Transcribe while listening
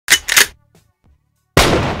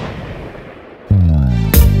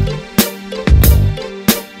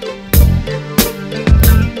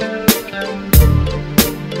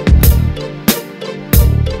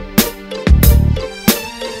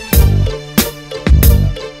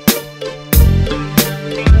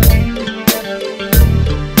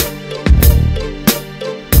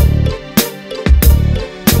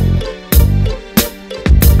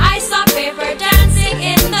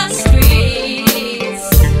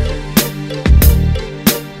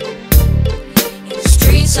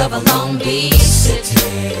of a Long Beach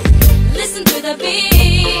city. Listen to the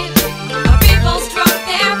beat. Our people stroke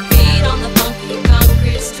their feet on the funky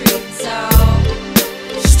concrete streets.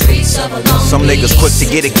 Streets of a Long Beach. Some niggas quick to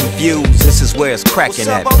get it confused. This is where it's cracking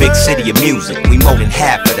at. Big city of music, we more than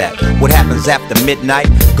half of that. What happens after midnight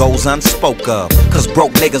goes unspoke of. Cause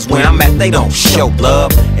broke niggas where I'm at, they don't show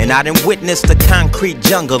love. And I done witnessed the concrete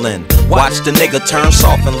jungling. Watch the nigga turn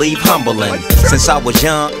soft and leave humbling. Since I was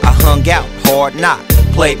young, I hung out, hard knock.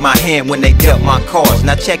 Played my hand when they dealt my cards.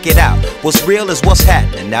 Now check it out, what's real is what's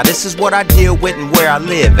happening. Now this is what I deal with and where I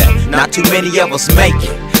live at. Not too many of us make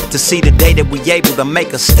it to see the day that we able to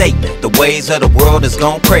make a statement. The ways of the world is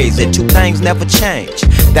gone crazy. Two things never change.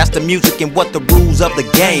 That's the music and what the rules of the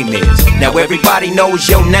game is. Now everybody knows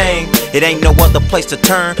your name. It ain't no other place to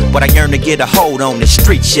turn, but I yearn to get a hold on this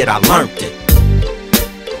street shit. I learned it.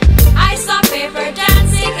 I saw paper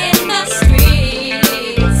dancing in the streets.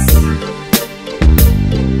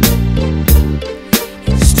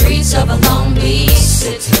 In the streets of a Long Beach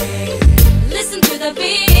city. Listen to the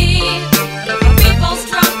beat. People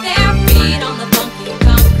struck their feet on the funky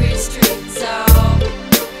concrete streets.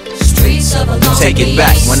 Streets of a Long Beach. Take it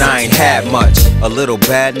back when I ain't had much. A little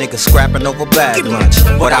bad nigga scrapping over bad lunch.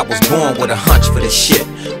 But I was born with a hunch for this shit.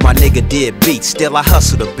 My nigga did beats, still I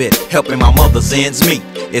hustled a bit, helping my mother's ends meet.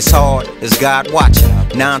 It's hard, it's God watching,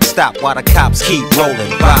 non-stop while the cops keep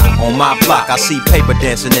rolling by. On my block, I see paper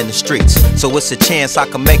dancing in the streets. So it's a chance I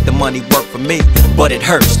can make the money work for me. But it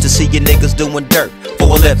hurts to see you niggas doing dirt for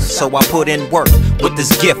a living. So I put in work with this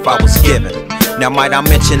gift I was given. Now might I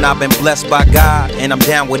mention I've been blessed by God, and I'm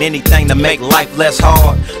down with anything to make life less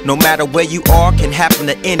hard. No matter where you are, can happen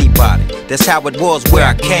to anybody. That's how it was where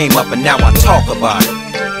I came up, and now I talk about it.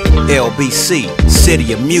 LBC,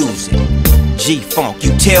 city of music. G-Funk,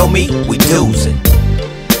 you tell me, we do's it.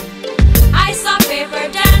 I saw paper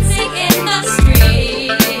dancing in the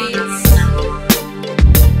streets.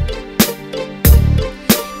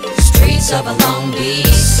 In the streets of a Long Beach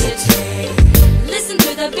city. Listen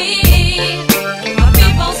to the beat. Our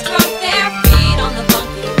people struck their feet on the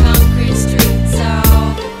funky concrete streets.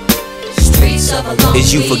 Streets of a Long Beach.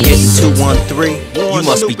 Is you forgetting 213? You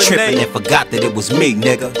must be tripping and forgot that it was me,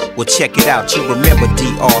 nigga. Well, check it out, you remember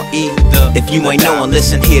DRE? If you ain't knowin',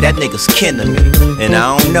 listen here, that nigga's kin to me. And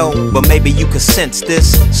I don't know, but maybe you can sense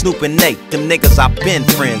this. Snoop and Nate, them niggas I've been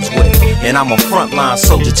friends with. And I'm a frontline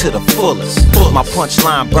soldier to the fullest. My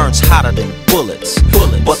punchline burns hotter than bullets.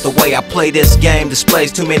 But the way I play this game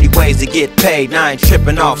displays too many ways to get paid. And I ain't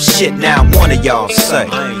tripping off shit now, one of y'all say.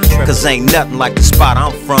 Cause ain't nothing like the spot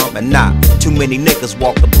I'm from. And not too many niggas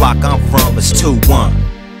walk the block I'm from. It's 2-1.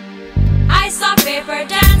 I saw paper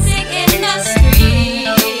dancing in the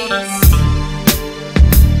streets.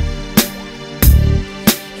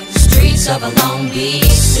 In the streets of a Long Beach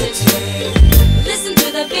city. Listen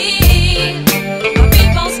to the beat. Our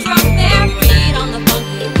people struck their feet on the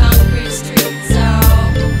funky concrete streets.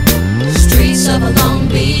 Streets of a Long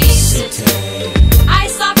Beach city. I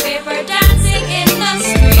saw paper dancing in the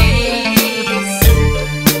streets.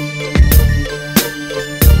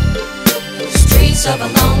 In the streets of a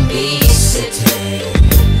Long Beach city.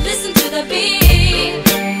 Listen to the beat.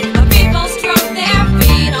 Our people struck their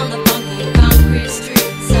feet on the funky concrete streets.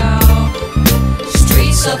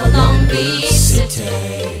 Streets of a Long Beach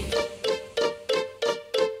city.